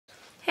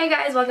Hey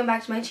guys, welcome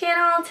back to my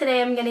channel. Today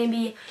I'm going to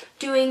be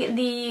doing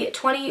the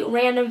 20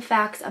 random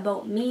facts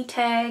about me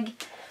tag.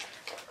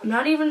 I'm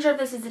not even sure if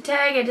this is a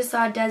tag. I just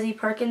saw Desi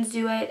Perkins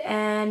do it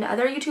and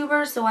other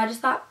YouTubers, so I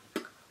just thought,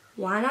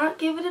 why not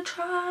give it a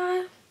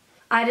try?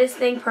 I just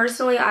think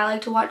personally I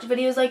like to watch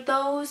videos like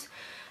those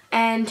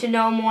and to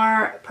know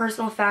more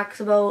personal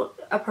facts about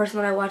a person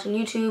that I watch on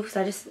YouTube, because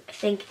I just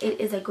think it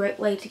is a great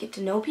way to get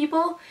to know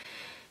people,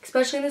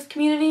 especially in this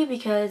community,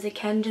 because it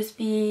can just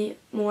be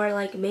more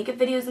like makeup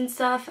videos and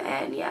stuff.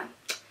 And yeah,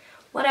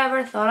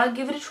 whatever, thought I'd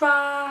give it a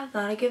try.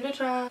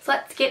 So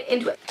let's get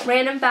into it.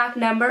 Random fact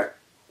number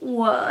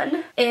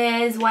 1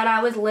 is when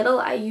I was little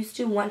I used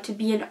to want to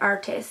be an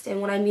artist.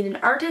 And when I mean an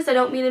artist, I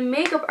don't mean a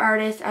makeup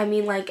artist, I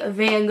mean like a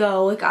Van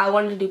Gogh. Like I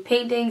wanted to do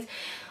paintings,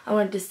 I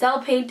wanted to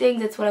sell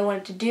paintings, that's what I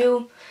wanted to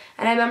do.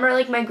 And I remember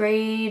like my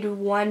grade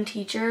 1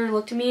 teacher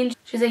looked at me and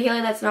she was like,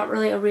 Hayley, that's not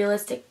really a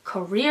realistic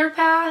career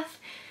path,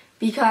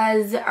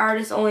 because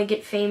artists only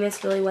get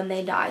famous really when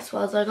they die. So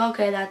I was like,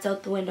 okay, that's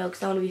out the window,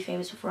 because I want to be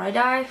famous before I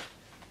die,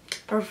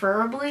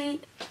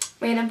 preferably.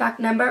 Random fact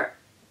number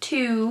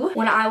 2,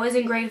 when I was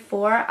in grade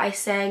 4, I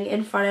sang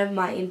in front of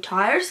my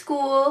entire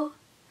school,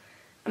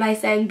 and I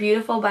sang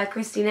Beautiful by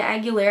Christina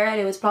Aguilera, and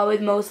it was probably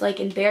the most like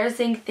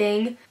embarrassing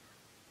thing,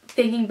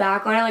 thinking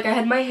back on it. Like I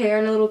had my hair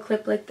in a little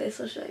clip like this.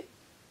 I'll show you.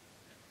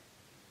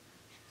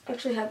 I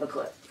actually have a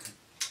clip.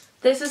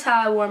 This is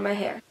how I wore my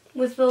hair,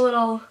 with the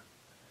little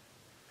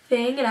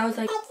thing, and I was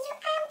like,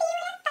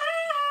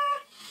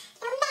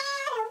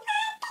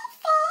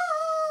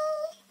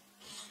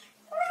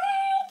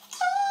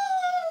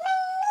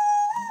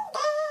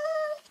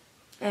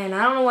 and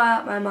I don't know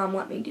why my mom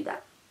let me do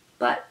that,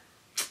 but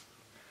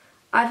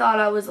I thought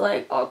I was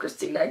like all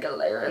Christina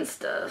Aguilera and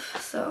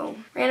stuff. So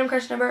random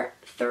question number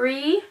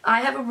 3,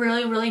 I have a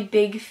really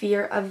big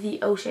fear of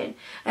the ocean.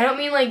 I don't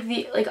mean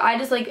like I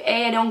just like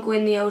A, I don't go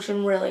in the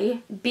ocean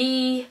really.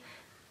 B,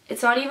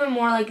 it's not even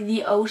more like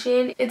the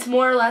ocean, it's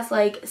more or less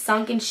like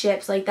sunken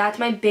ships. Like that's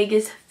my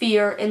biggest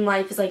fear in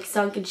life, is like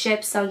sunken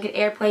ships, sunken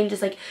airplane,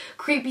 just like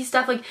creepy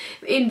stuff. Like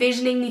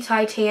envisioning the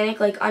Titanic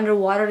like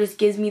underwater just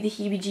gives me the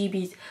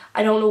heebie-jeebies.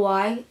 I don't know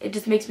why, it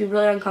just makes me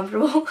really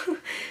uncomfortable.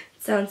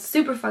 It sounds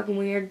super fucking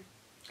weird.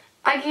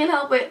 I can't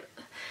help it.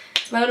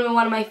 That would have been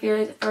one of my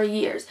fears for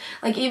years.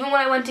 Like even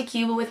when I went to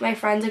Cuba with my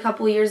friends a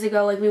couple years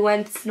ago, like we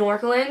went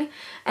snorkeling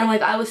and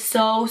like I was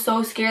so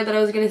scared that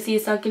I was gonna see a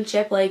sunken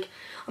ship. Like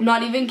I'm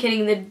not even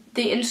kidding,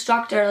 the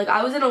instructor, like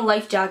I was in a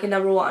life jacket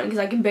number 1 because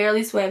I can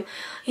barely swim.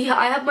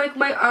 I have like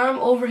my arm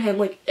over him,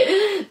 like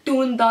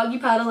doing doggy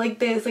paddle like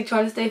this, like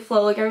trying to stay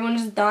afloat. Like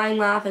everyone's just dying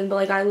laughing, but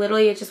like I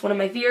literally, it's just one of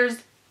my fears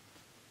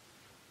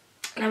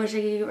and I wish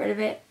I could get rid of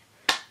it,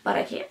 but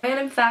I can't.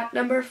 Random fact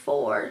number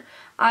 4,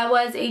 I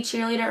was a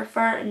cheerleader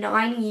for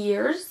 9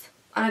 years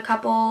on a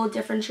couple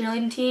different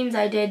cheerleading teams.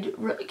 I did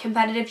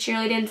competitive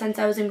cheerleading since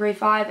I was in grade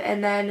 5,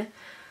 and then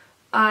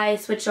I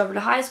switched over to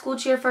high school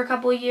cheer for a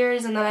couple of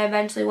years, and then I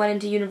eventually went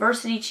into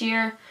university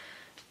cheer,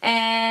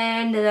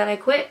 and then I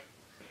quit.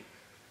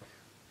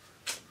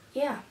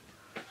 Yeah.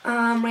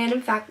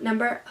 Random fact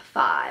number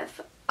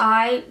 5.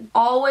 I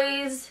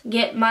always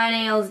get my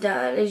nails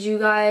done. As you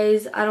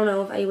guys, I don't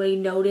know if anybody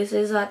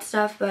notices that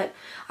stuff, but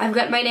I've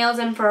got my nails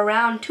done for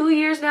around 2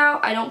 years now.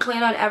 I don't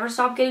plan on ever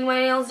stop getting my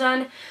nails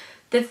done.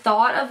 The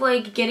thought of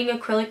like getting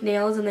acrylic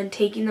nails and then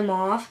taking them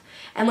off,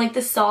 and like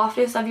the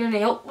softness of your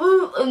nail,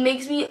 it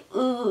makes me,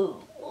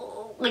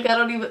 like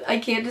I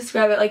can't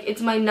describe it. Like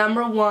it's my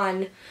number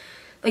 1.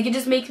 Like it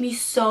just makes me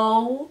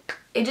so,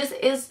 it just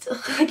is,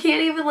 I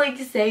can't even like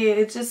say it.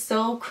 It's just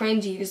so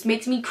cringy. It just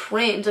makes me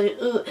cringe. Like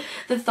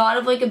the thought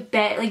of like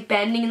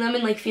bending them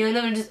and like feeling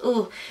them,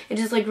 it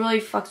just like really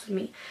fucks with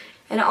me.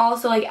 And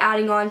also like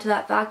adding on to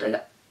that fact,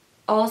 like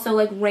also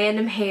like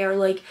random hair.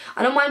 Like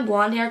I don't mind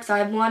blonde hair because I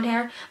have blonde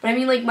hair, but I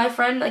mean like my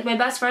friend, like my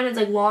best friend has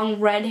like long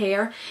red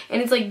hair and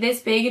it's like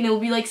this big, and it'll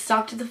be like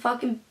stuck to the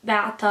fucking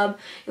bathtub,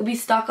 it'll be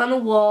stuck on the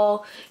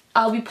wall,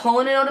 I'll be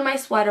pulling it out of my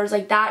sweaters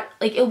like that,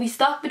 like it'll be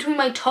stuck between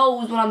my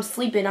toes when I'm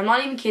sleeping. I'm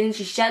not even kidding.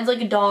 She sheds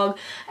like a dog.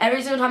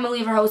 Every single time I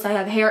leave her house I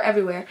have hair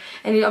everywhere,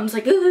 and I'm just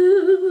like,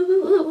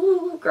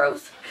 ooh,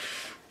 gross.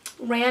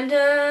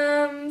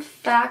 Random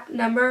fact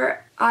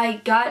number,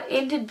 I got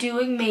into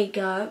doing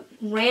makeup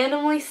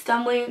randomly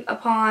stumbling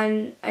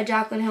upon a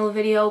Jaclyn Hill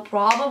video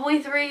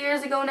probably 3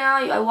 years ago now.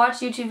 I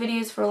watched YouTube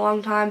videos for a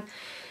long time,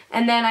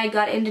 and then I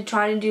got into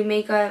trying to do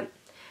makeup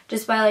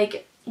just by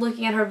like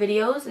looking at her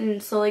videos,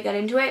 and slowly got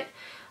into it.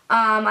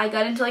 I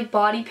got into like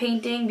body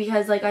painting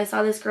because like I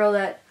saw this girl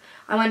that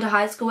I went to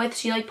high school with.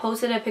 She like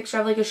posted a picture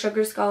of like a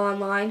sugar skull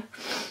online,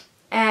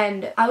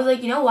 and I was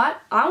like, you know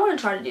what, I want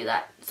to try to do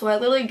that. So I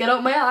literally got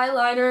out my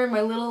eyeliner,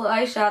 my little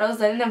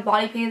eyeshadows. I didn't have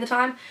body paint at the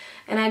time,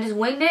 and I just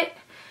winged it,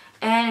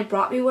 and it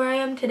brought me where I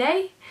am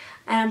today,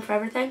 and I'm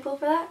forever thankful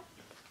for that.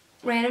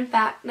 Random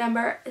fact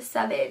number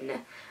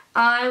 7.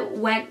 I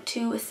went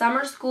to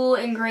summer school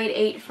in grade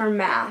 8 for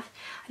math.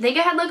 I think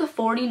I had like a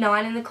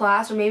 49 in the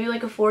class, or maybe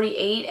like a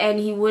 48, and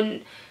he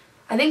wouldn't,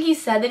 I think he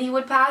said that he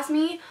would pass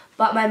me,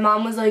 but my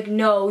mom was like,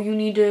 no, you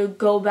need to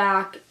go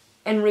back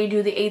and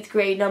redo the 8th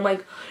grade. And I'm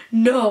like,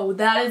 no,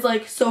 that is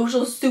like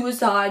social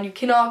suicide. You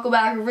cannot go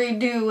back and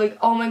redo. Like,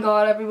 oh my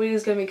god,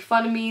 everybody's gonna make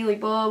fun of me. Like,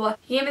 blah, blah, blah.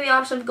 He gave me the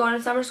option of going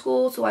to summer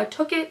school, so I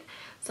took it.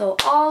 So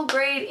all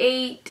grade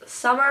 8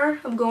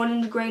 summer of going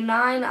into grade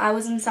 9, I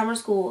was in summer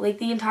school, like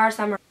the entire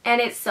summer. And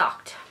it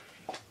sucked.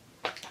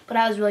 But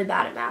I was really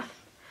bad at math.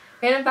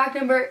 Random fact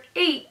number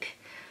 8.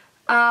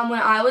 When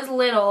I was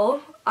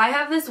little, I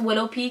have this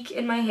widow peak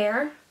in my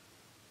hair.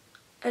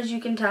 As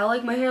you can tell,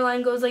 like my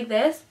hairline goes like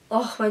this.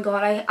 Oh my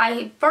god,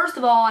 I first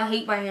of all, I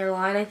hate my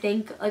hairline. I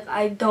think, like,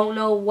 I don't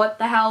know what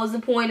the hell is the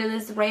point of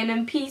this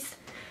random piece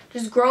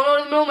just growing out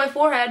of the middle of my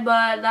forehead,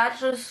 but that's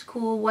just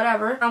cool,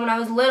 whatever. When I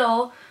was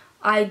little,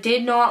 I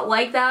did not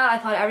like that. I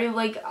thought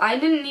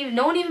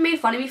no one even made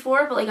fun of me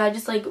for it, but like I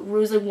just like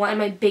was like one of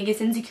my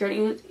biggest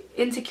insecurities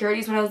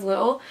when I was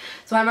little.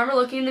 So I remember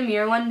looking in the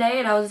mirror one day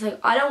and I was like,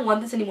 I don't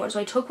want this anymore. So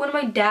I took one of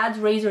my dad's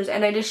razors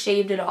and I just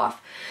shaved it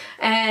off.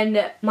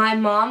 And my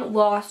mom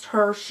lost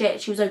her shit.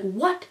 She was like,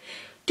 what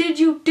did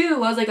you do?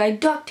 I was like, I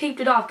duct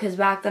taped it off, because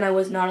back then I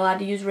was not allowed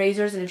to use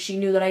razors, and if she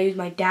knew that I used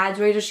my dad's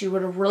razor, she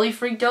would have really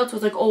freaked out. So I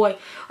was like, oh,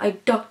 I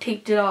duct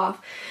taped it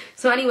off.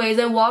 So anyways,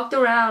 I walked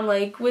around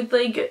like with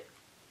like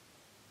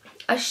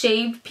a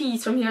shaved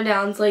piece from here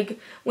down. So like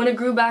when it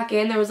grew back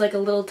in, there was like a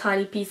little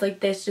tiny piece like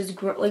this just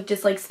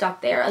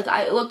stuck there.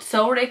 Like it looked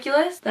so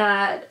ridiculous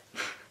that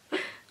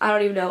I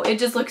don't even know. It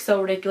just looked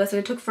so ridiculous and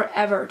it took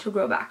forever to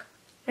grow back.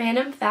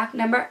 Random fact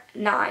number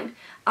 9.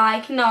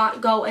 I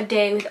cannot go a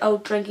day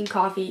without drinking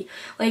coffee.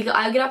 Like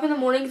I get up in the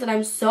mornings and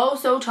I'm so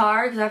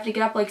tired because I have to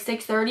get up like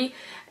 6:30,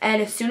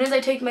 and as soon as I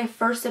take my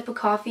first sip of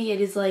coffee,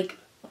 it's like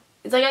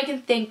I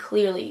can think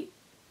clearly.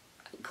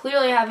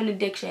 Clearly I have an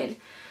addiction.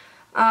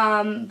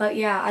 But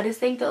yeah, I just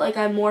think that like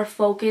I'm more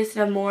focused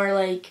and I'm more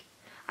like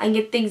I can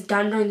get things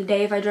done during the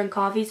day if I drink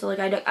coffee. So like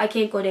I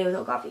can't go a day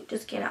without coffee.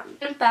 Just can't happen.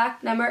 In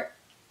fact, number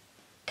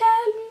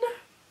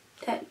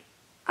 10.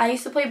 I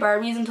used to play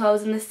Barbies until I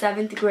was in the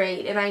 7th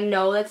grade, and I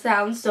know that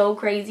sounds so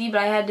crazy,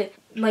 but I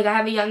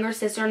have a younger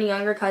sister and a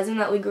younger cousin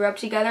that we grew up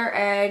together,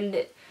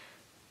 and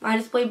I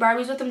just played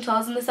Barbies with them until I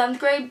was in the 7th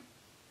grade.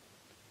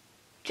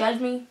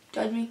 Judge me.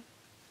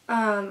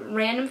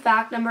 Random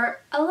fact number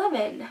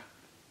 11.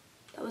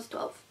 That was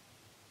 12.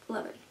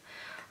 11.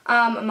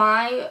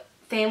 My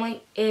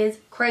family is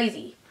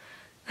crazy.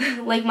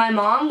 Like my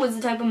mom was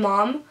the type of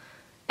mom,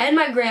 and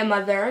my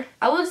grandmother.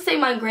 I would say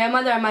my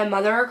grandmother and my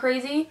mother are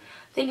crazy.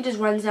 I think it just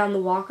runs down the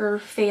Walker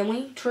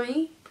family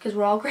tree because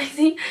we're all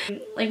crazy.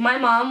 Like my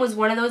mom was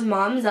one of those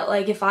moms that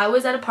like if I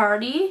was at a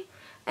party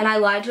and I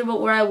lied to her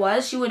about where I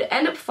was, she would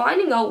end up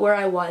finding out where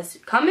I was,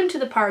 come into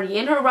the party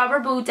in her rubber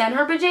boots and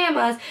her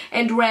pajamas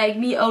and drag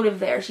me out of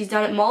there. She's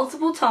done it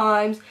multiple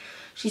times.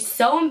 She's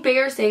so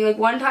embarrassing. Like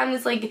one time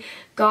this like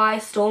guy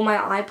stole my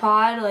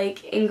iPod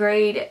like in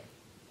grade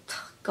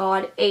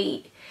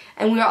 8,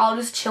 and we were all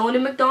just chilling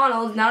in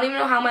McDonald's, and I don't even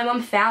know how my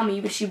mom found me,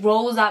 but she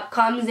rolls up,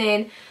 comes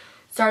in,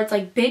 starts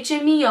like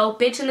bitching me out,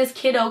 bitching this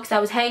kid out because I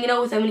was hanging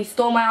out with him and he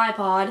stole my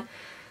iPod.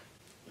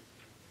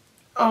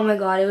 Oh my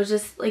god, it was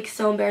just like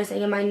so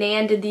embarrassing. And my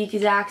nan did the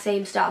exact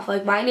same stuff.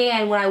 Like my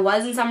nan, when I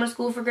was in summer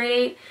school for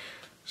grade 8,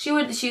 she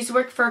used to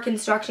work for a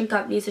construction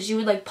company, so she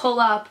would like pull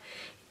up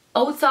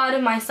outside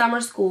of my summer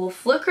school,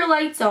 flick her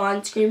lights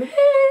on, scream,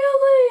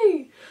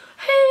 Hayley!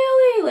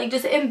 Hayley! Like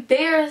just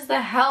embarrass the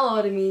hell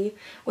out of me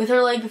with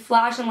her like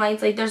flashing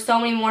lights. Like there's so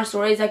many more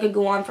stories I could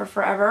go on for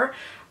forever,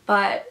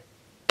 but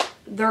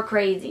they're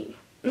crazy.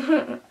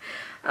 Random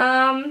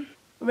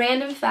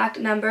fact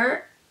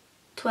number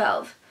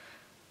 12.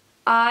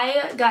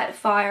 I got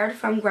fired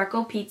from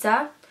Greco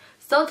Pizza.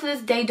 Still to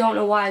this day don't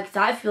know why, because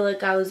I feel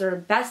like I was their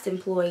best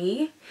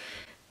employee.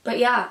 But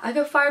yeah, I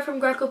got fired from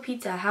Greco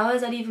Pizza. How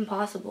is that even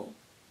possible?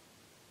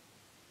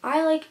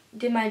 I like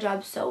did my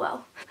job so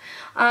well.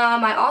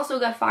 I also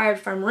got fired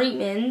from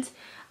Reitman's.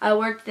 I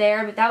worked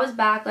there, but that was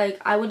back like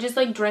I would just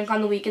like drink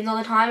on the weekends all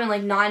the time, and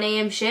like 9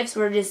 a.m. shifts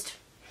were just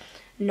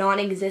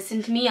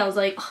non-existent to me. I was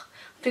like, ugh, I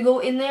have to go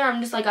in there.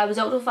 I'm just like, I was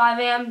out till 5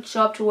 a.m.,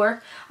 show up to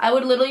work. I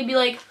would literally be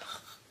like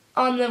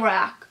on the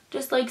rack,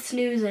 just like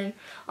snoozing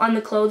on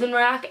the clothing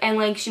rack, and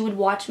like she would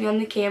watch me on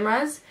the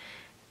cameras.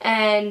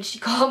 And she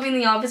called me in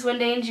the office one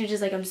day and she was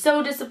just like, I'm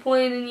so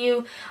disappointed in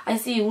you. I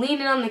see you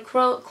leaning on the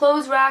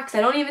clothes racks.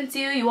 I don't even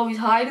see you. You always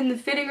hide in the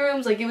fitting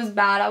rooms. Like it was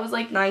bad. I was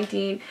like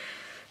 19.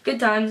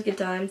 Good times, good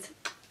times.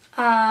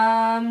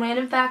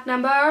 Random fact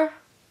number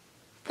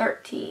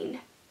 13.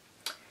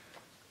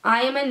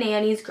 I am a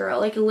nanny's girl.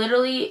 Like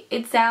literally,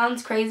 it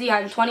sounds crazy.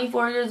 I'm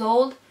 24 years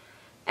old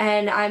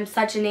and I'm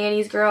such a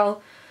nanny's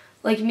girl.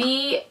 Like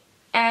me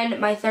and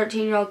my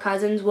 13-year-old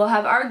cousins will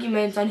have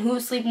arguments on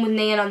who's sleeping with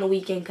Nan on the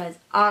weekend because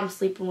I'm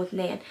sleeping with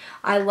Nan.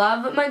 I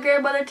love my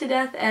grandmother to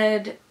death,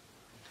 and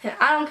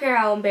I don't care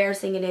how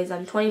embarrassing it is.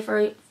 I'm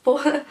 24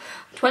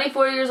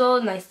 years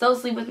old and I still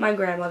sleep with my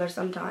grandmother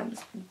sometimes.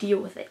 Deal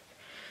with it.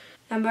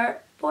 Number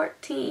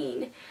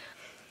 14.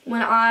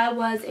 When I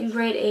was in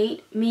grade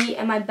 8, me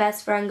and my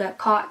best friend got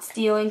caught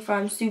stealing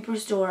from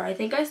Superstore. I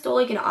think I stole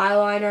like an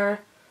eyeliner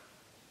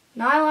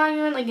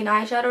and like an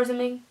eyeshadow or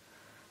something.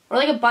 or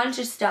like a bunch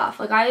of stuff.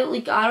 Like I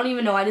don't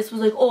even know. I just was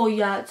like, oh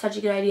yeah, it's such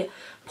a good idea.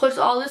 Puts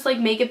all this like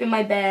makeup in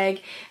my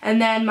bag, and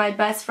then my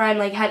best friend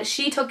like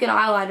she took an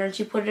eyeliner and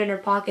she put it in her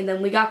pocket, and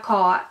then we got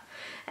caught.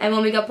 And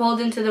when we got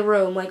pulled into the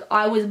room, like,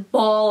 I was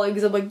bawling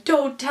because I'm like,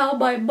 don't tell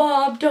my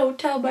mom, don't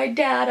tell my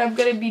dad, I'm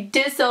gonna be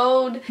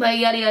disowned. But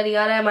yada yada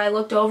yada, and I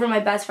looked over,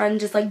 my best friend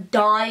just like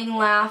dying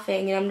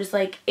laughing, and I'm just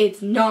like,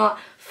 it's not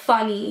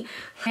funny.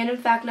 Random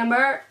fact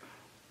number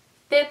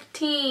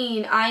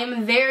 15. I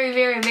am very,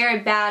 very, very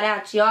bad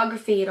at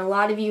geography, and a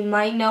lot of you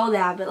might know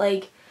that, but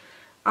like,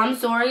 I'm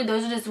sorry,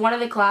 those are just one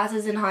of the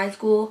classes in high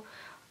school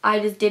I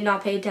just did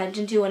not pay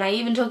attention to, and I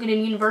even took it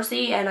in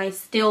university, and I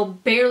still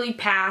barely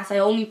passed. I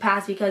only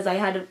passed because I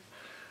had,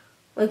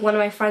 like, one of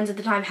my friends at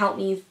the time help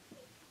me.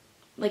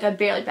 Like, I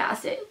barely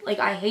passed it. Like,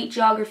 I hate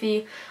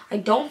geography. I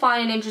don't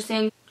find it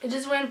interesting. It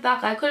just ran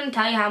back. I couldn't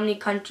tell you how many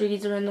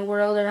countries are in the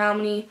world or how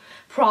many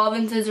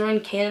provinces are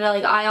in Canada.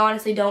 Like, I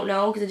honestly don't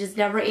know because it just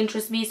never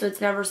interests me, so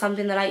it's never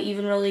something that I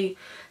even really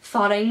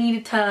thought I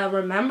needed to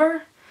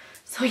remember.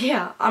 So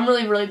yeah, I'm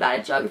really, really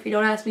bad at geography.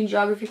 Don't ask me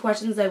geography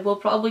questions. I will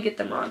probably get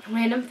them wrong.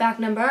 Random fact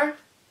number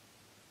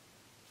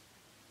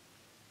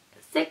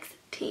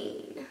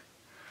 16.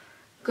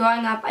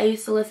 Growing up, I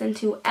used to listen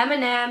to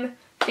Eminem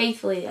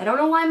faithfully. I don't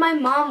know why my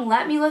mom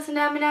let me listen to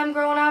Eminem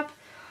growing up,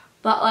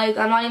 but like,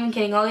 I'm not even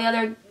kidding. All the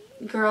other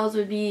girls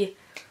would be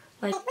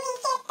like,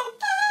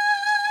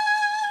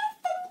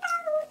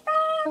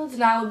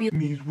 and I would be,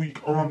 these weak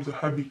arms are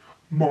heavy,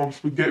 mom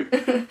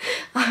spaghetti.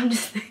 I'm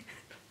just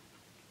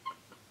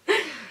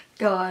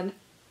God.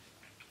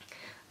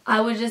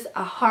 I was just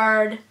a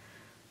hard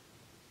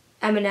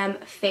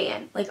Eminem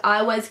fan. Like,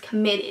 I was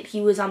committed.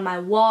 He was on my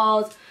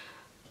walls.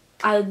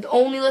 I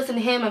only listened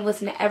to him. I've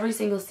listened to every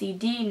single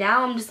CD.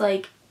 Now I'm just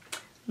like,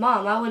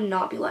 Mom, I would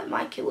not be letting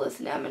my kid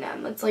listen to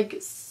Eminem. It's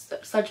like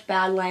such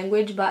bad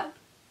language, but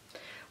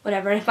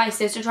whatever. And if my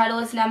sister tried to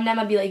listen to Eminem,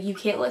 I'd be like, you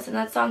can't listen to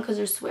that song because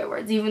there's swear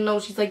words, even though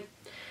she's like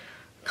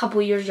a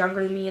couple years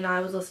younger than me and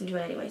I was listening to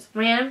it anyways.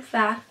 Random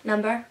fact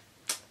number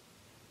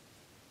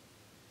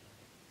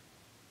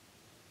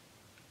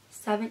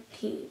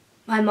 17.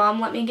 My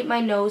mom let me get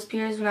my nose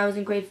pierced when I was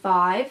in grade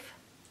 5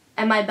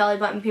 and my belly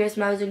button pierced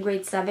when I was in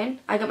grade 7.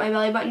 I got my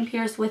belly button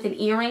pierced with an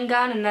earring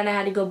gun, and then I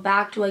had to go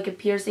back to like a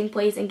piercing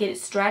place and get it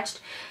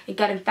stretched. It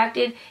got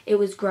infected. It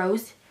was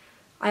gross.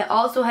 I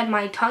also had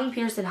my tongue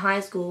pierced in high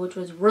school, which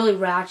was really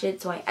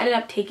ratchet, so I ended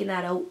up taking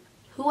that out.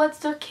 Who lets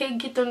their kid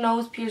get their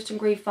nose pierced in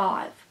grade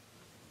 5?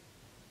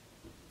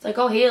 It's like,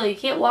 oh Hayley, you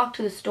can't walk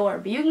to the store,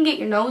 but you can get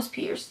your nose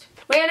pierced.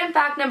 Random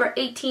fact number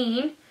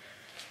 18.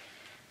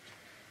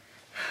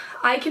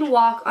 I can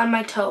walk on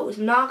my toes.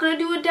 I'm not going to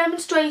do a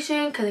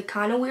demonstration because it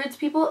kind of weirds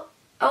people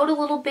out a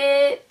little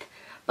bit.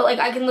 But like,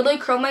 I can literally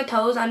curl my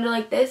toes under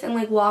like this and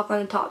like walk on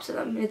the tops of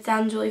them. And it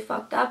sounds really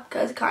fucked up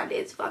because it kind of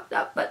is fucked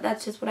up. But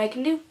that's just what I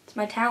can do. It's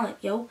my talent,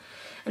 yo.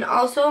 And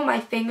also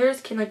my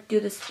fingers can like do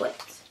the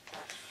splits.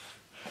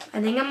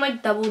 I think I'm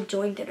like double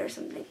jointed or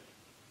something.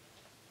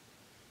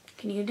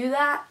 Can you do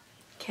that?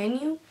 Can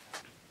you?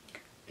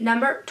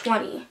 Number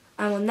 20.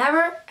 I will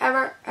never,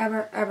 ever,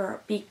 ever, ever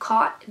be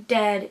caught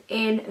dead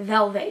in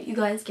velvet. You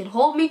guys can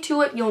hold me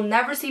to it. You'll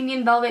never see me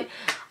in velvet.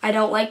 I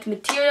don't like the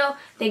material.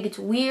 I think it's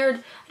weird.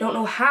 I don't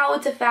know how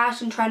it's a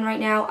fashion trend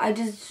right now. I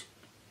just,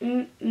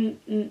 This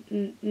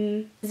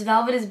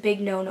velvet is a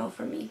big no-no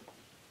for me.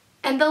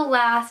 And the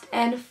last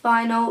and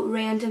final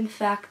random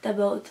fact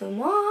about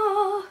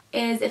moi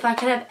is if I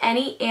could have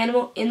any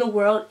animal in the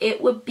world,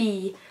 it would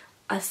be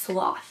a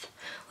sloth.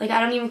 Like, I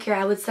don't even care.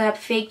 I would set up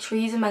fake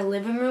trees in my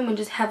living room and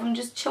just have them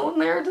just chilling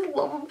there. I just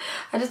love them.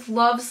 I just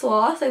love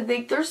sloths. I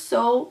think they're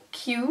so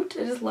cute.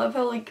 I just love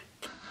how, like,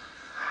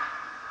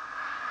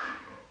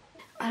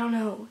 I don't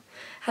know,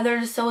 how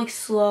they're just so, like,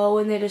 slow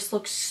and they just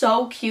look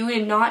so cute,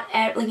 and not,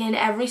 like, and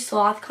every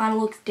sloth kind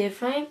of looks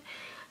different.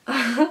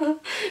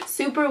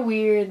 Super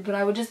weird, but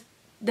I would just,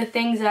 the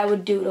things that I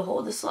would do to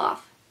hold a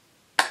sloth.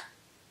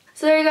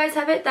 So there you guys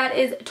have it. That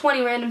is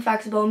 20 random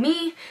facts about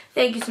me.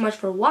 Thank you so much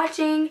for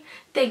watching.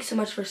 Thanks so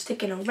much for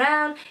sticking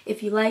around.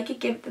 If you like it,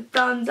 give it the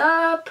thumbs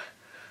up.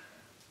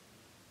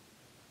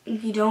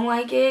 If you don't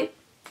like it,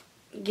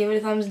 give it a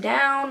thumbs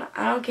down.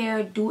 I don't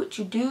care. Do what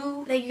you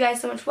do. Thank you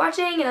guys so much for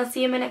watching, and I'll see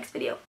you in my next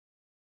video.